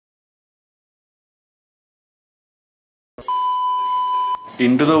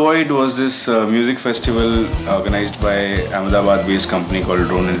Into the Void was this music festival organized by Ahmedabad-based company called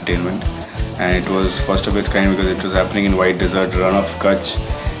Drone Entertainment, and it was first of its kind because it was happening in White Desert, run of Kutch,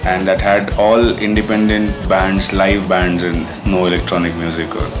 and that had all independent bands, live bands, and no electronic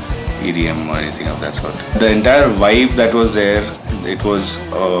music or EDM or anything of that sort. The entire vibe that was there, it was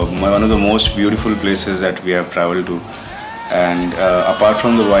one of the most beautiful places that we have traveled to. And apart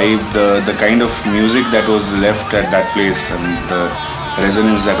from the vibe, the kind of music that was left at that place and the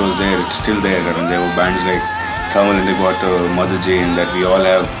resonance that was there, it's still there. I mean, there were bands like Thermal Underwater, Motherjane that we all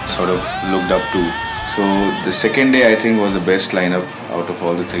have sort of looked up to. So the second day I think was the best lineup out of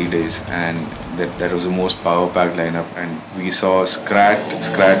all the 3 days, and that was the most power-packed lineup. And we saw Skrat.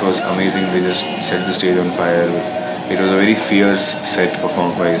 Skrat was amazing. They just set the stage on fire. It was a very fierce set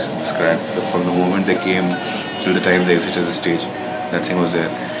performed by Skrat. From the moment they came till the time they exited the stage, that thing was there.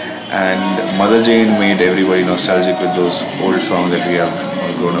 And Motherjane made everybody nostalgic with those old songs that we have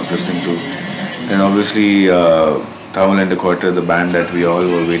all grown up listening to. And obviously Thermal Underwater, the band that we all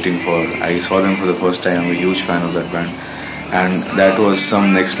were waiting for. I saw them for the first time. I'm a huge fan of that band, and that was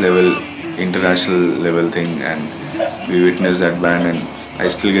some next level, international level thing. And we witnessed that band, and I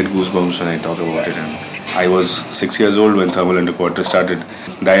still get goosebumps when I talk about it. And I was 6 years old when Thermal Underwater started.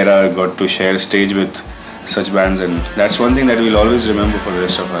 Daira got to share stage with such bands, and that's one thing that we'll always remember for the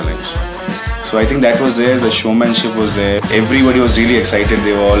rest of our lives. So I think that was there, the showmanship was there, everybody was really excited,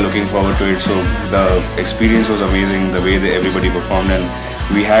 they were all looking forward to it. So the experience was amazing, the way everybody performed, and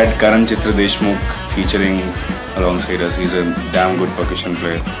we had Karan Chitra Deshmukh featuring alongside us. He's a damn good percussion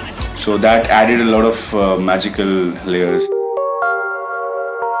player. So that added a lot of magical layers.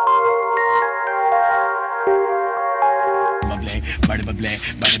 बड़े बबले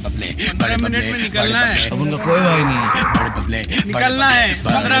बड़े बबले बड़े minute में निकलना है। अब उनका कोई भाई नहीं है। बड़े बबले निकलना है,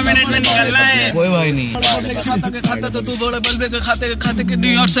 15 मिनट में निकलना है। कोई भाई नहीं। खाता तो तू बड़े बबले के खाते के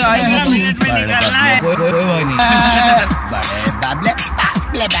न्यूयॉर्क से आया है। 15 मिनट में निकलना है। कोई भाई नहीं। बड़े बबले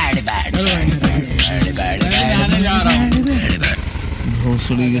बड़े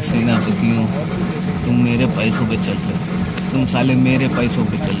भोसड़ी के सेनापतियों, तुम मेरे पैसों पे चल रहे, तुम साले मेरे पैसों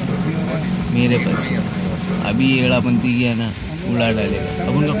पे चल रहे, मेरे पैसों। अभी ये एड़ापंथी किया ना, उड़ा डालेगा।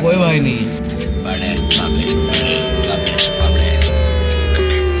 अब उनका कोई भाई नहीं है। बड़े बाबले बड़े बाबले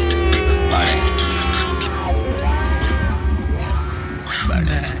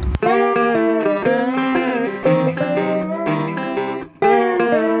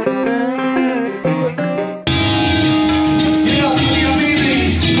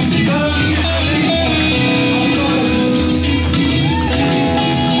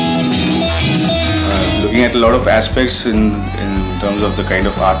Looking at a lot of aspects in terms of the kind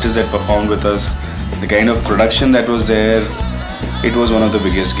of artists that performed with us, the kind of production that was there, it was one of the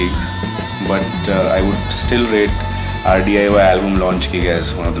biggest gigs. But I would still rate our DIY album launch gig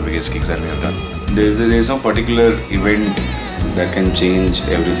as one of the biggest gigs that we have done. There's no particular event that can change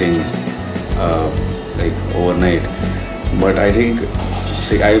everything like overnight. But I think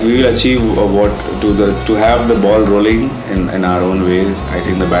we will achieve to have the ball rolling in our own way. I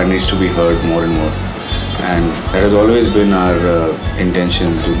think the band needs to be heard more and more. And that has always been our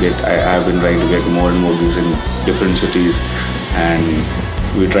intention to get. I have been trying to get more and more gigs in different cities, and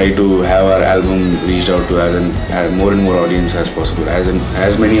we try to have our album reached out to as more and more audience as possible,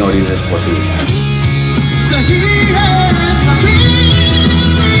 as many audience as possible.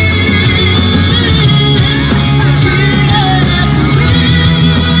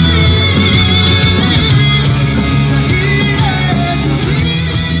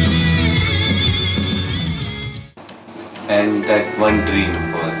 And that one dream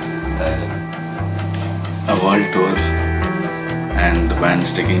for Daira. A world tour and the band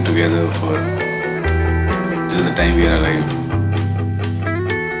sticking together for till the time we are alive.